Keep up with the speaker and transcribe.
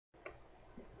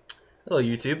Hello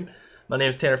YouTube, my name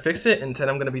is Tanner Fixit, and today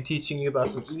I'm going to be teaching you about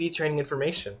some EV training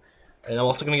information. And I'm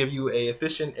also going to give you an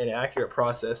efficient and accurate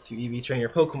process to EV train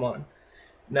your Pokemon.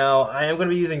 Now, I am going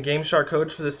to be using GameShark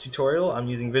codes for this tutorial. I'm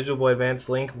using Visual Boy Advance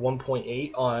Link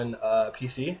 1.8 on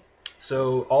PC.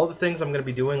 So all the things I'm going to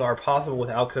be doing are possible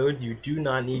without codes. You do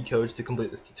not need codes to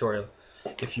complete this tutorial.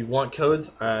 If you want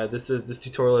codes, this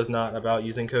tutorial is not about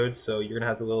using codes, so you're going to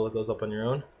have to load those up on your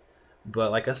own.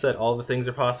 But like I said, all the things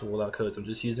are possible without codes. I'm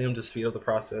just using them to speed up the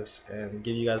process and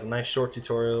give you guys a nice short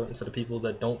tutorial instead of people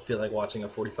that don't feel like watching a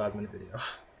 45-minute video.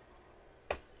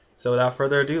 So without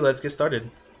further ado, let's get started.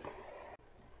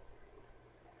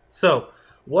 So,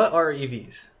 what are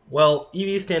EVs? Well,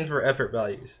 EVs stand for effort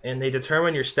values, and they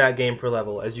determine your stat gain per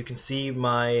level. As you can see,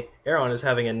 my Aeron is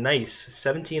having a nice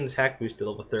 17 attack boost to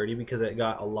level 30 because it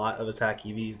got a lot of attack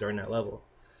EVs during that level.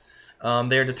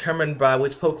 They are determined by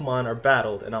which Pokemon are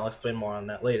battled, and I'll explain more on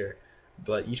that later.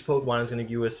 But each Pokemon is going to give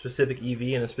you a specific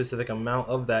EV and a specific amount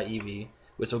of that EV,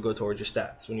 which will go towards your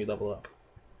stats when you level up.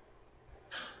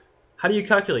 How do you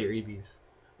calculate your EVs?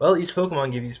 Well, each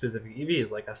Pokemon gives you specific EVs.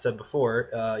 Like I said before,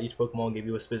 each Pokemon will give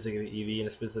you a specific EV and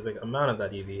a specific amount of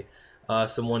that EV.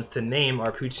 Some ones to name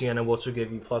are Poochyena, which will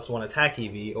give you +1 attack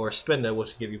EV, or Spinda, which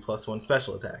will give you +1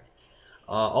 special attack.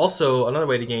 Also, another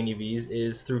way to gain EVs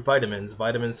is through vitamins.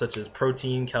 Vitamins such as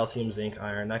protein, calcium, zinc,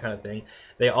 iron, that kind of thing.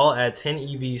 They all add 10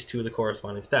 EVs to the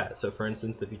corresponding stat. So, for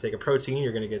instance, if you take a protein,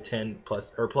 you're going to get 10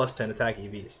 plus 10 attack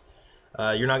EVs.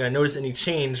 You're not going to notice any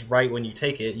change right when you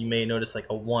take it. You may notice like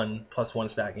a 1 + 1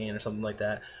 stat gain or something like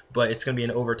that, but it's going to be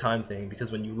an overtime thing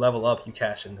because when you level up, you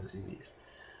cash in those EVs.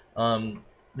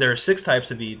 There are 6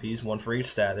 types of EVs, one for each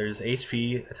stat. There's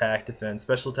HP, attack, defense,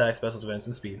 special attack, special defense,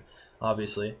 and speed,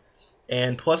 obviously.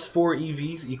 And +4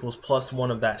 EVs equals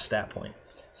 +1 of that stat point.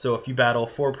 So if you battle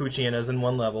 4 Poochyenas in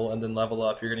one level and then level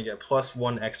up, you're going to get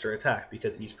 +1 extra attack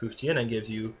because each Poochyena gives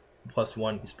you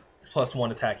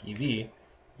 +1 attack EV.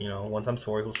 You know, 1 times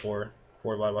 4 equals 4.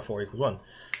 4 divided by 4 equals 1.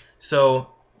 So,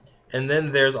 and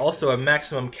then there's also a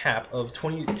maximum cap of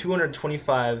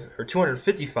 255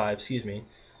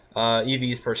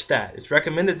 EVs per stat. It's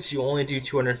recommended that you only do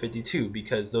 252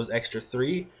 because those extra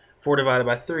 3. 4 divided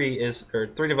by 3 is, or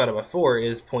 3 divided by 4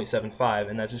 is 0.75,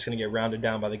 and that's just going to get rounded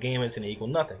down by the game, and it's going to equal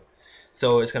nothing.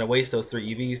 So it's going to waste those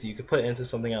 3 EVs that you could put into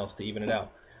something else to even it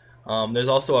out. There's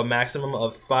also a maximum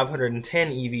of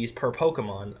 510 EVs per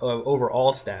Pokemon over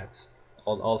all stats,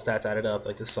 all stats added up,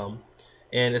 like the sum.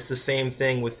 And it's the same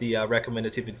thing with the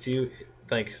recommended 252.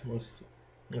 Like, let's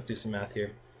do some math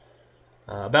here.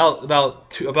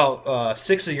 About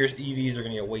 6 of your EVs are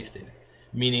going to get wasted,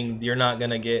 meaning you're not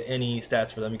going to get any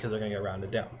stats for them because they're going to get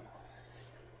rounded down.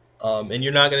 And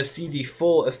you're not going to see the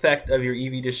full effect of your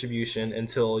EV distribution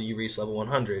until you reach level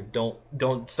 100.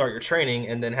 Don't start your training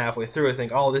and then halfway through it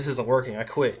think, oh, this isn't working, I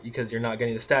quit, because you're not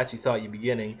getting the stats you thought you'd be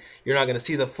getting. You're not going to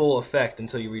see the full effect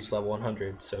until you reach level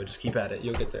 100, so just keep at it,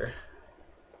 you'll get there.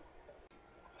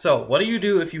 So, what do you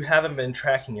do if you haven't been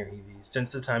tracking your EVs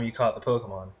since the time you caught the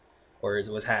Pokemon, or it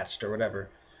was hatched, or whatever?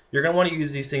 You're going to want to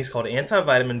use these things called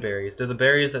anti-vitamin berries. They're the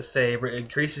berries that say it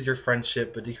increases your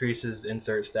friendship but decreases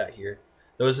insert stat here.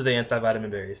 Those are the anti-vitamin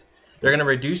berries. They're going to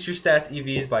reduce your stats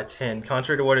EVs by 10.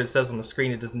 Contrary to what it says on the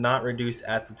screen, it does not reduce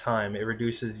at the time. It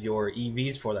reduces your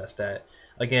EVs for that stat.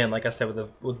 Again, like I said,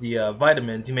 with the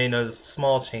vitamins, you may notice a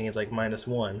small change like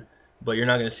 -1, but you're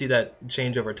not going to see that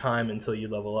change over time until you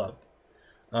level up.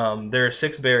 There are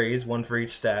 6 berries, 1 for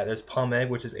each stat. There's Palm Egg,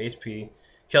 which is HP.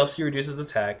 Kelpsie reduces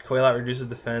attack, Quailot reduces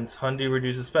defense, Houndoom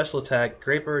reduces special attack,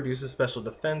 Graper reduces special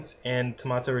defense, and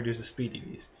Tomato reduces speed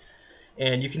EVs.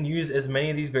 And you can use as many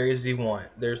of these berries as you want.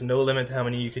 There's no limit to how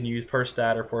many you can use per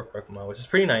stat or per Pokemon, which is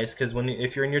pretty nice because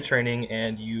if you're in your training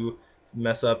and you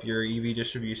mess up your EV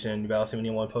distribution, you battle too many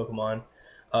in one Pokemon,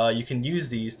 you can use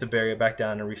these to bury it back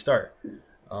down and restart.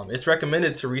 It's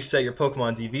recommended to reset your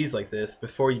Pokemon's EVs like this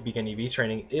before you begin EV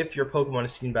training if your Pokemon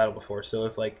has seen battle before. So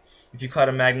if you caught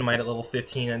a Magnemite at level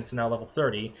 15 and it's now level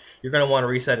 30, you're going to want to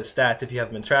reset its stats if you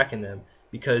haven't been tracking them,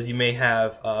 because you may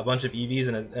have a bunch of EVs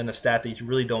and a stat that you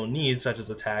really don't need, such as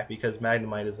attack, because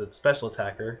Magnemite is a special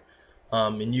attacker.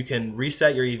 And you can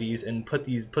reset your EVs and put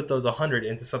those 100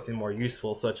 into something more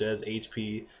useful, such as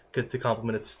HP to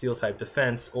complement its steel type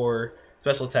defense, or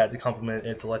special attack to complement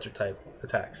its electric type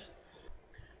attacks.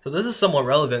 So this is somewhat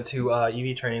relevant to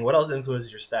EV training. What else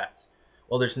influences your stats?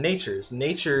 Well, there's natures.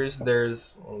 Natures,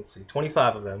 there's, let's see,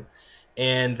 25 of them,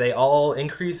 and they all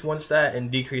increase one stat and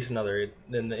decrease another.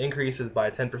 Then the increase is by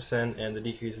 10%, and the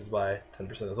decrease is by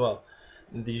 10% as well.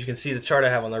 You can see the chart I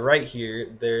have on the right here.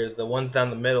 The ones down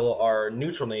the middle are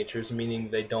neutral natures, meaning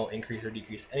they don't increase or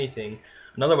decrease anything.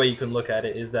 Another way you can look at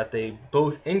it is that they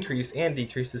both increase and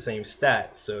decrease the same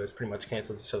stat, so it's pretty much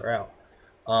cancels each other out.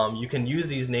 You can use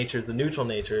these natures, the neutral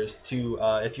natures, to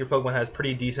if your Pokemon has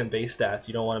pretty decent base stats,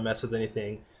 you don't want to mess with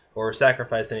anything or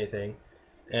sacrifice anything,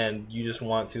 and you just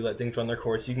want to let things run their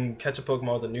course. You can catch a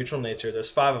Pokemon with a neutral nature.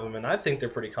 There's 5 of them, and I think they're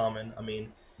pretty common. I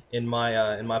mean, in my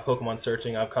Pokemon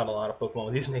searching, I've caught a lot of Pokemon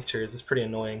with these natures. It's pretty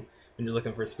annoying when you're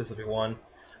looking for a specific one,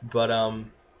 but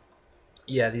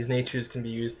yeah, these natures can be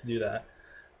used to do that.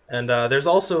 And there's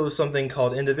also something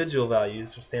called individual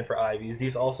values, which stand for IVs.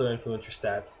 These also influence your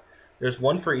stats. There's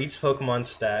one for each Pokemon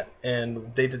stat,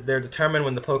 and they're determined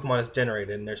when the Pokemon is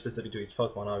generated, and they're specific to each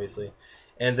Pokemon, obviously.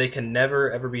 And they can never,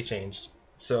 ever be changed.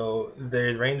 So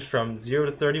they range from 0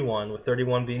 to 31, with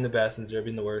 31 being the best and 0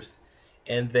 being the worst.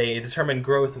 And they determine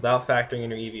growth without factoring in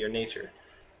your EV or nature.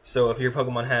 So if your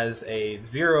Pokemon has a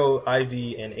 0 IV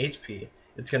and HP,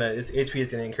 its HP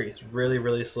is gonna increase really,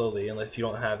 really slowly unless you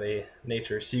don't have a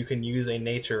nature. So you can use a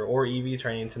nature or EV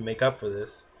training to make up for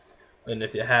this. And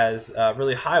if it has a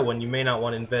really high one, you may not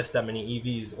want to invest that many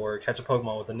EVs or catch a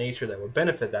Pokemon with a nature that would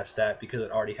benefit that stat because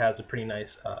it already has a pretty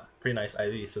nice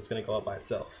IV, so it's gonna go up by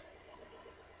itself.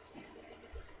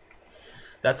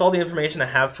 That's all the information I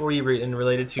have for you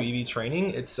related to EV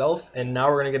training itself, and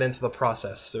now we're going to get into the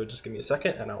process. So just give me a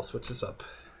second and I'll switch this up.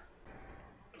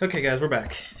 Okay guys, we're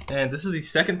back. And this is the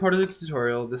second part of the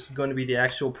tutorial. This is going to be the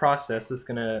actual process.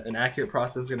 An accurate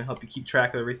process is going to help you keep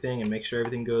track of everything and make sure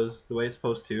everything goes the way it's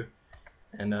supposed to.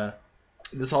 And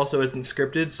this also isn't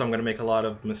scripted, so I'm going to make a lot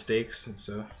of mistakes,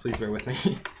 so please bear with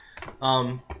me.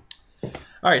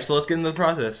 Alright, so let's get into the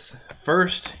process.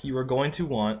 First, you are going to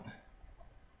want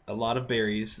a lot of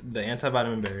berries, the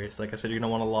anti-vitamin berries. Like I said, you're going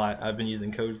to want a lot. I've been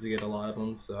using codes to get a lot of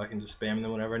them, so I can just spam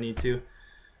them whenever I need to.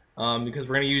 Because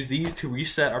we're going to use these to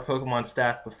reset our Pokemon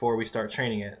stats before we start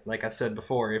training it. Like I said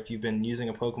before, if you've been using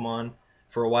a Pokemon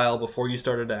for a while before you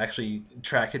started to actually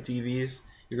track its EVs,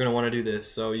 you're going to want to do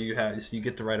this so you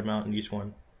get the right amount in each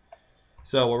one.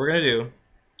 So what we're going to do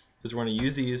is we're going to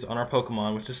use these on our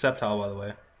Pokemon, which is Sceptile, by the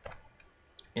way,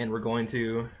 and we're going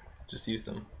to just use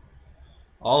them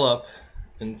all up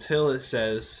until it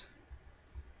says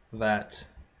that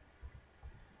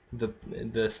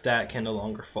the stat can no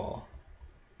longer fall.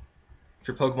 If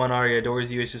your Pokemon already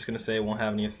adores you, it's just going to say it won't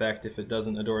have any effect. If it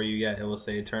doesn't adore you yet, it will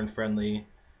say turn friendly,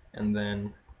 and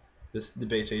then the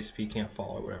base HP can't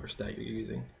fall, or whatever stat you're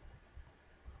using.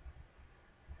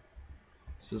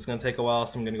 So it's going to take a while,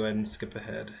 so I'm going to go ahead and skip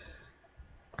ahead.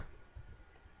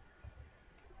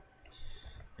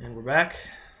 And we're back.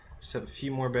 Just have a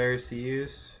few more berries to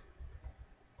use.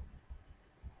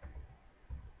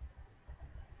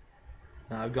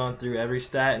 Now I've gone through every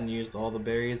stat and used all the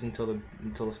berries until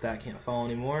the stat can't fall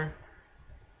anymore.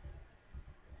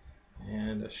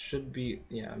 And I should be,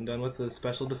 yeah, I'm done with the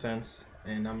special defense,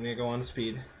 and I'm gonna go on to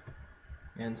speed.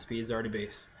 And speed's already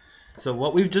base. So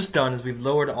what we've just done is we've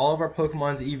lowered all of our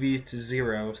Pokemon's EVs to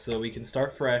 0 so we can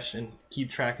start fresh and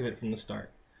keep track of it from the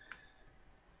start.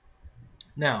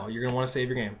 Now you're gonna want to save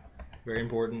your game. Very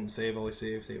important. Save, always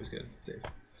save. Save is good. Save.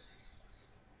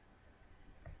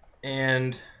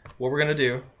 And what we're going to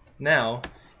do now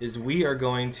is we are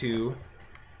going to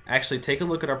actually take a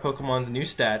look at our Pokemon's new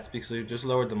stats because we've just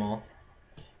lowered them all,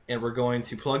 and we're going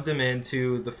to plug them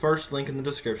into the first link in the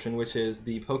description, which is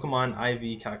the Pokemon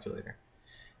IV calculator.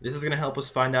 This is going to help us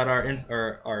find out our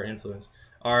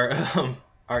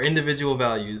individual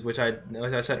values, which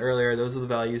like I said earlier, those are the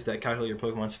values that calculate your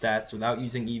Pokemon stats without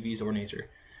using EVs or nature.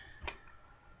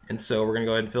 And so we're going to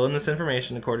go ahead and fill in this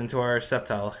information according to our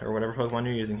Sceptile, or whatever Pokemon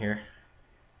you're using here.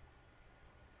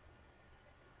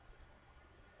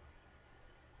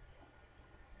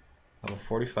 Level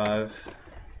 45,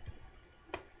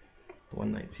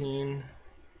 119,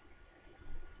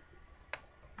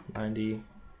 90,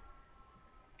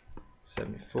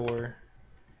 74.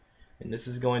 And this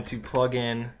is going to plug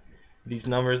in these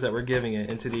numbers that we're giving it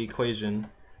into the equation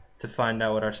to find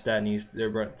out what our stat needs,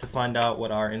 to find out what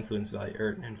our influence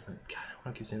value,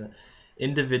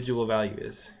 individual value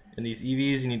is. And these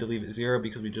EVs, you need to leave it 0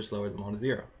 because we just lowered them on to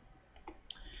 0.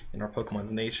 And our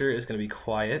Pokemon's nature is going to be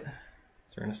quiet.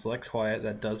 So we're going to select quiet.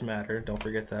 That does matter. Don't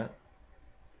forget that.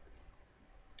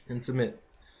 And submit.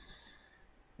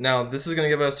 Now this is going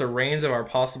to give us a range of our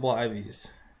possible IVs.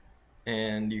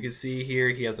 And you can see here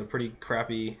he has a pretty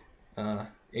crappy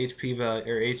HP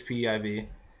value, or HP IV.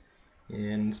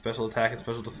 In special attack and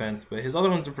special defense, but his other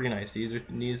ones are pretty nice.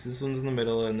 This one's in the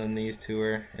middle, and then these two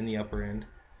are in the upper end.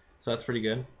 So that's pretty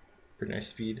good. Pretty nice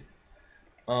speed.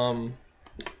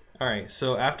 Alright,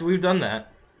 so after we've done that,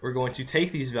 we're going to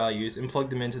take these values and plug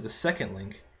them into the second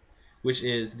link, which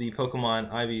is the Pokemon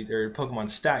IV or Pokemon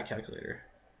Stat Calculator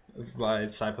by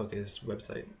SciPoke's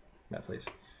website, that place.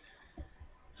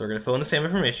 So we're going to fill in the same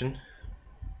information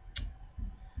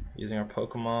using our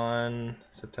Pokemon.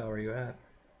 Septal, where are you at?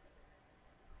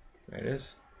 There it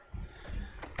is.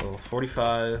 Level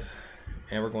 45,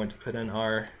 and we're going to put in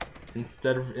our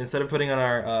instead of putting on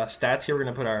our stats here, we're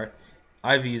going to put our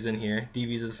IVs in here.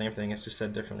 DVs is the same thing. It's just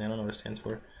said differently. I don't know what it stands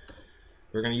for.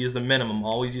 We're going to use the minimum.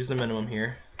 Always use the minimum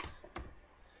here.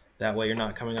 That way you're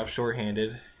not coming up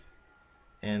short-handed,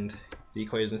 and the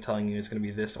equation is telling you it's going to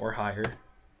be this or higher.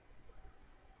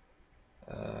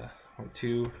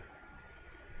 2,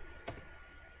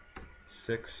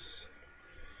 6,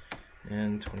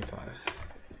 and 25.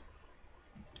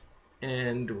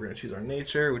 And we're going to choose our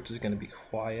nature, which is going to be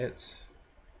quiet,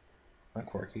 not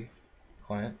quirky,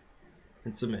 quiet,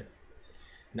 and submit.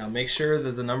 Now make sure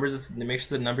that the numbers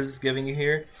it's giving you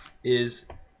here is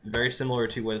very similar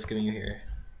to what it's giving you here.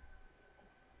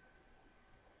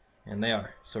 And they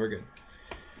are, so we're good.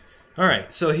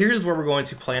 Alright, so here's where we're going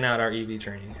to plan out our EV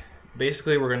training.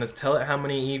 Basically, we're going to tell it how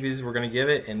many EVs we're going to give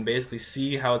it and basically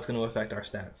see how it's going to affect our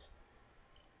stats.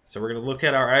 So we're going to look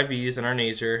at our IVs and our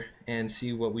nature and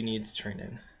see what we need to train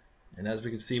in. And as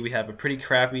we can see, we have a pretty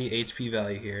crappy HP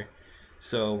value here.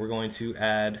 So we're going to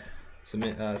add some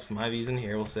IVs in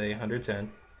here. We'll say 110.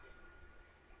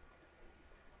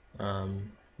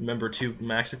 Remember to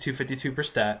max at 252 per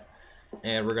stat,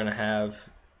 and we're going to have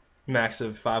max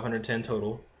of 510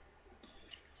 total.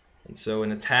 And so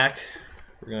in attack,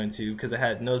 we're going to, because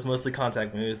it knows mostly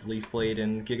contact moves, Leaf Blade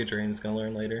and Giga Drain is going to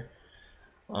learn later.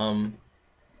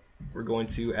 We're going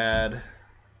to add,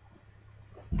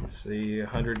 let's see,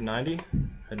 190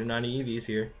 EVs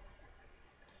here.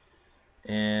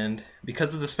 And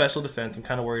because of the special defense, I'm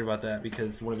kind of worried about that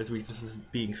because one of his weaknesses is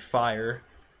being fire,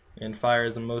 and fire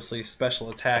is a mostly special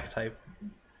attack type.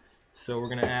 So we're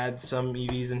going to add some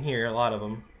EVs in here, a lot of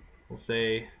them. We'll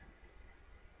say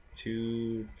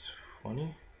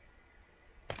 220.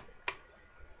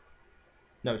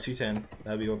 No, 210.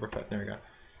 That'd be over. There we go.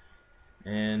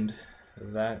 And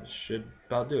that should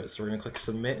about do it. So we're going to click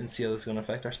submit and see how this is going to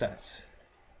affect our stats.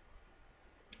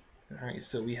 Alright,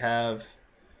 so we have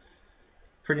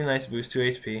pretty nice boost to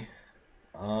HP.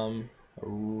 A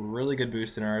really good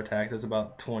boost in our attack. That's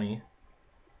about 20.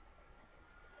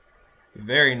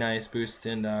 Very nice boost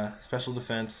in special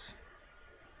defense.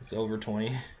 It's over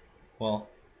 20. Well,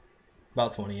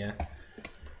 about 20, yeah.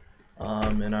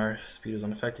 And our speed is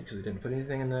unaffected because we didn't put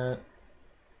anything in that.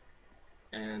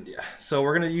 And yeah, so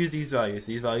we're gonna use these values.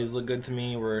 These values look good to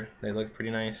me. They look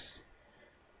pretty nice.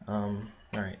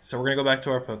 Alright, so we're gonna go back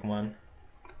to our Pokemon,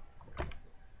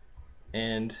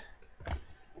 and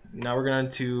now we're going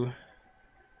to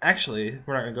actually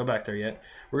we're not gonna go back there yet.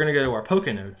 We're gonna go to our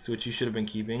Poké Notes, which you should have been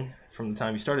keeping from the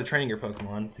time you started training your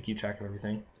Pokemon to keep track of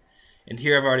everything. And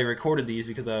here I've already recorded these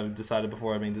because I've decided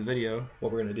before I made the video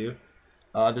what we're gonna do.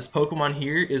 This Pokemon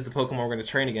here is the Pokemon we're gonna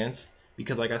train against.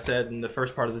 Because like I said in the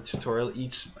first part of the tutorial,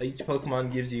 each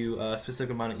Pokemon gives you a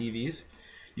specific amount of EVs.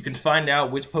 You can find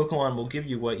out which Pokemon will give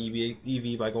you what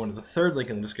EV by going to the third link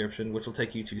in the description, which will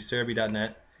take you to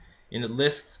Cerebi.net. And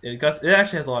it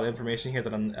actually has a lot of information here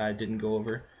that I didn't go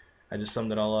over. I just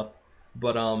summed it all up.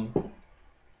 But so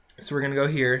we're gonna go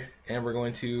here and we're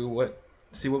going to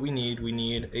see what we need. We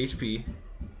need HP.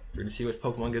 We're going to see which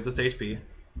Pokemon gives us HP.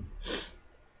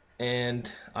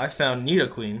 And I found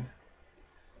Nidoqueen,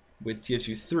 which gives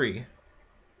you 3.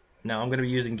 Now I'm going to be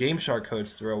using Game Shark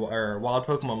codes through our Wild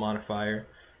Pokemon modifier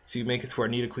to make it to where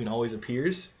Nidoqueen always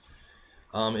appears.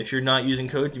 If you're not using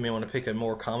codes, you may want to pick a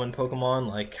more common Pokemon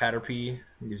like Caterpie.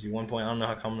 It gives you 1 point. I don't know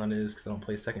how common that is because I don't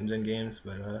play 2nd gen games,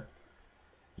 but you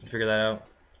can figure that out.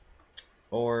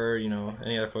 Or, you know,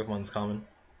 any other Pokemon that's common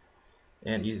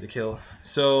and easy to kill.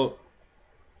 So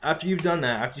after you've done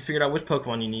that, after you figured out which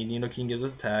Pokemon you need, Nidoqueen gives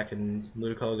us attack and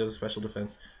Ludicolo gives us special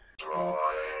defense.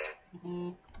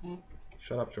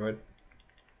 Shut up, droid.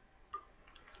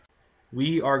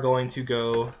 We are going to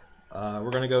go,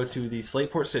 we're going to go to the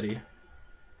Slateport City.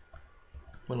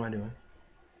 What am I doing?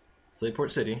 Slateport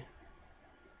City.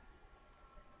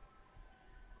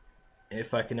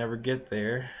 If I can ever get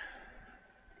there,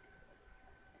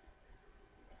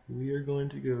 we are going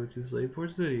to go to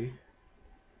Slateport City.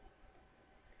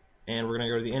 And we're going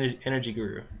to go to the Energy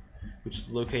Guru, which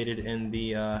is located in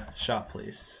the shop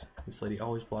place. This lady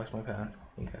always blocks my path.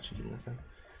 I think I should do this then.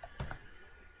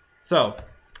 So,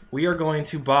 we are going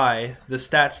to buy the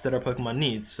stats that our Pokemon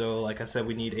needs. So, like I said,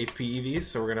 we need HP EVs,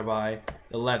 so we're going to buy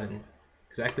 11.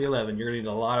 Exactly 11. You're going to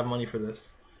need a lot of money for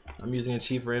this. I'm using a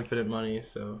cheap for infinite money,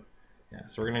 so yeah.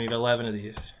 So we're going to need 11 of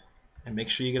these. and make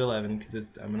sure you get 11 because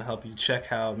I'm going to help you check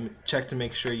to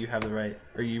make sure you have the right,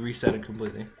 or you reset it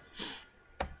completely.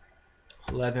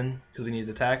 11 because we need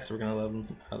attack, so we're going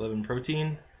to 11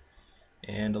 protein,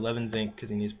 and 11 zinc because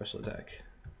he needs special attack.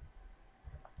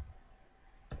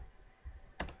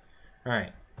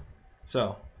 Alright,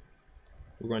 so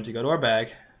we're going to go to our bag,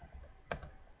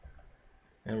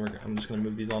 and I'm just going to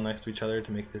move these all next to each other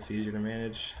to make this easier to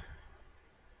manage.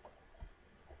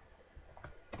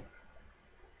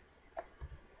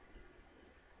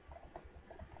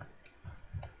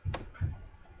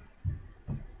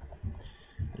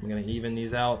 I'm going to even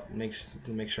these out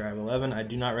to make sure I have 11. I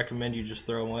do not recommend you just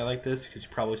throw them away like this because you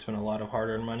probably spent a lot of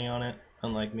hard-earned money on it,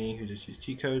 unlike me who just used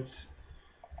cheat codes.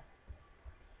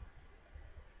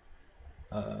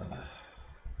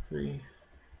 3.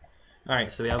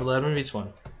 Alright, so we have 11 of each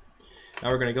one. Now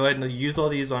we're going to go ahead and use all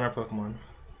these on our Pokemon.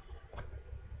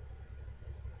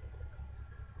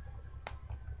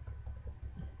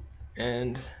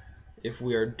 And if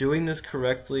we are doing this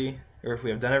correctly, or if we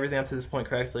have done everything up to this point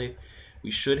correctly,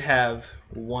 we should have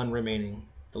 1 remaining.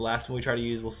 The last one we try to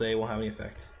use will say it won't have any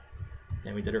effect.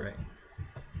 And we did it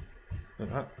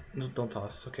right. Don't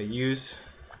toss. Okay, use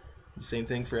the same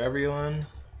thing for everyone,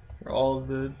 or all of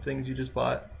the things you just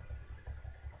bought.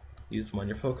 Use them on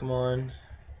your Pokemon.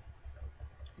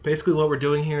 Basically what we're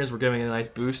doing here is we're giving a nice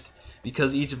boost.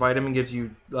 Because each vitamin gives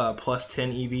you plus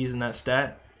 10 EVs in that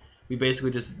stat, we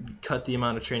basically just cut the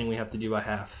amount of training we have to do by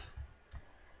half.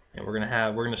 And we're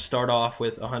gonna start off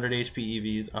with 100 HP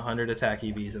EVs, 100 attack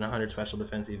EVs, and 100 special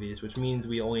defense EVs, which means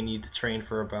we only need to train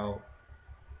for about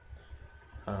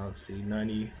let's see,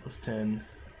 90 plus 10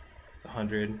 is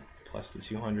 100 plus the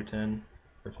 210,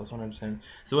 or plus 110.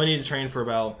 So we need to train for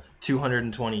about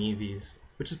 220 EVs,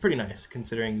 which is pretty nice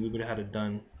considering we would have had it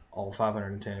done all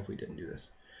 510 if we didn't do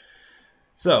this.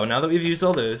 So now that we've used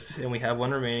all those and we have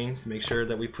 1 remaining, to make sure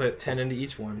that we put 10 into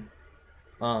each one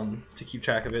to keep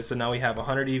track of it. So now we have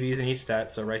 100 EVs in each stat,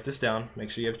 so write this down,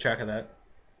 make sure you have track of that.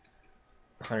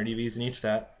 100 EVs in each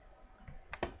stat.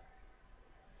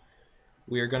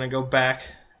 We are going to go back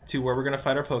to where we're going to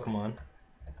fight our Pokemon,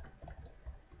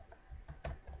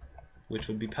 which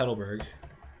would be Petalburg.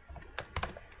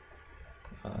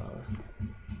 We're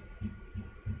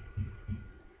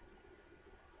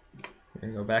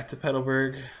going to go back to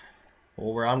Petalburg,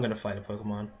 well, where I'm going to fight a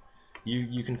Pokemon.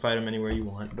 You can fight them anywhere you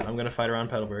want, but I'm going to fight around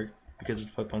Petalburg because there's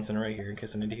a Pokemon Center right here in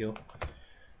case I need to heal.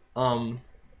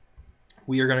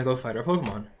 We are going to go fight our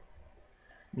Pokemon.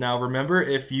 Now remember,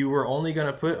 if you were only going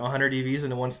to put 100 EVs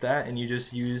into one stat and you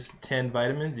just use 10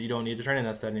 vitamins, you don't need to train in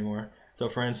that stat anymore. So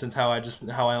for instance, how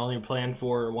I only planned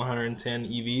for 110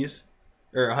 EVs,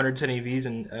 or 110 EVs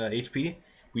and HP,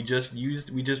 we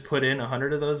just put in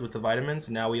 100 of those with the vitamins,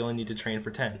 and now we only need to train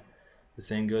for 10. The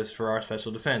same goes for our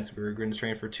special defense. We were going to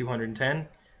train for 210,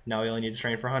 now we only need to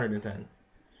train for 110.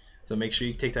 So make sure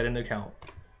you take that into account.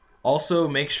 Also,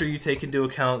 make sure you take into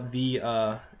account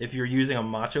the if you're using a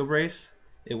Macho Brace,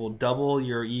 it will double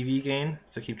your EV gain,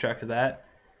 so keep track of that.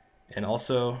 And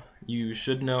also, you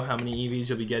should know how many EVs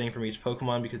you'll be getting from each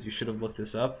Pokemon because you should have looked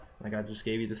this up. Like I just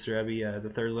gave you this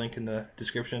the third link in the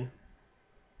description.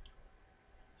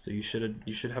 So you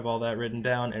should have all that written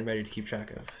down and ready to keep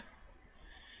track of.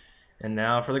 And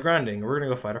now for the grinding, we're gonna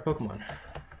go fight our Pokemon.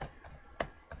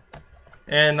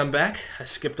 And I'm back. I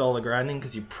skipped all the grinding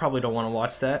because you probably don't want to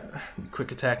watch that.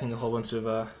 Quick attacking a whole bunch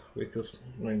of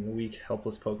weak,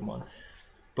 helpless Pokemon.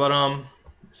 But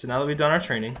so now that we've done our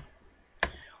training,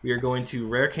 we are going to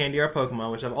rare candy our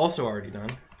Pokemon, which I've also already done,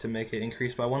 to make it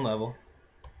increase by 1 level.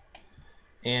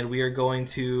 And we are going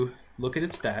to look at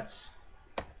its stats.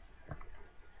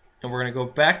 And we're going to go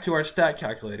back to our stat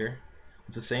calculator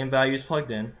with the same values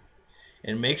plugged in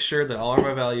and make sure that all of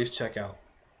our values check out.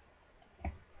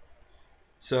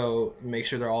 So make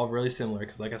sure they're all really similar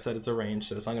because like I said, it's a range,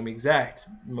 so it's not going to be exact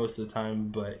most of the time,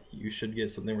 but you should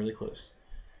get something really close.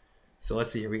 So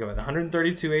let's see here. We got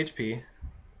 132 HP.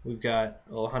 We've got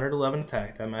 111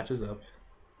 attack. That matches up.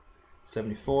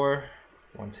 74,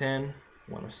 110,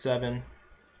 107,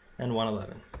 and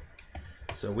 111.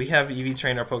 So we have EV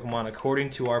trained our Pokemon according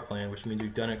to our plan, which means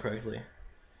we've done it correctly.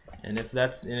 And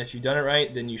if you've done it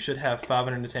right, then you should have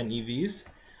 510 EVs.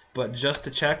 But just to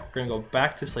check, we're going to go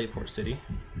back to Slateport City.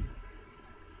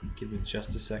 Give me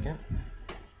just a second.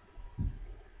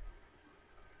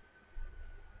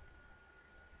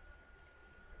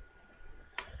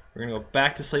 We're going to go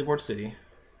back to Slateport City.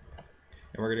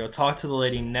 And we're going to go talk to the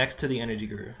lady next to the Energy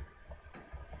Guru.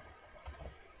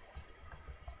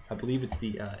 I believe it's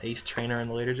the Ace Trainer in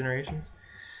the later generations.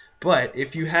 But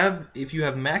if you have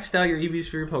maxed out your EVs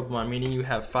for your Pokemon, meaning you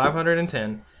have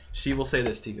 510, she will say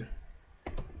this to you.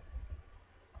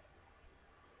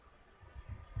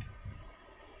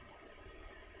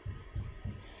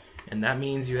 and that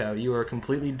means you are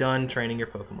completely done training your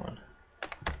Pokemon.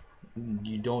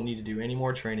 You don't need to do any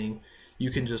more training.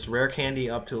 You can just rare candy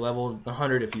up to level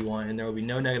 100 if you want, and there will be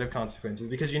no negative consequences.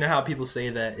 Because you know how people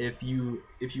say that if you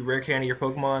rare candy your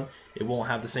Pokemon, it won't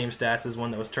have the same stats as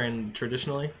one that was trained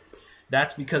traditionally.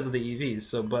 That's because of the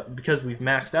EVs. But because we've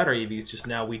maxed out our EVs just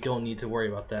now, we don't need to worry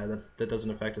about that. That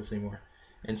doesn't affect us anymore.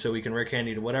 And so we can rare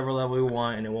candy to whatever level we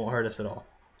want, and it won't hurt us at all.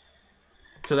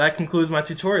 So that concludes my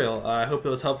tutorial. I hope it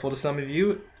was helpful to some of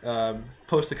you.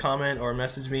 Post a comment or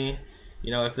message me.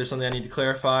 If there's something I need to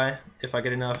clarify. If I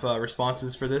get enough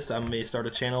responses for this, I may start a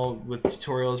channel with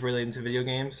tutorials related to video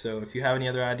games. So if you have any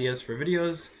other ideas for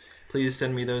videos, please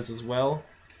send me those as well.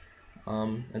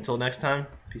 Until next time,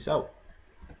 peace out.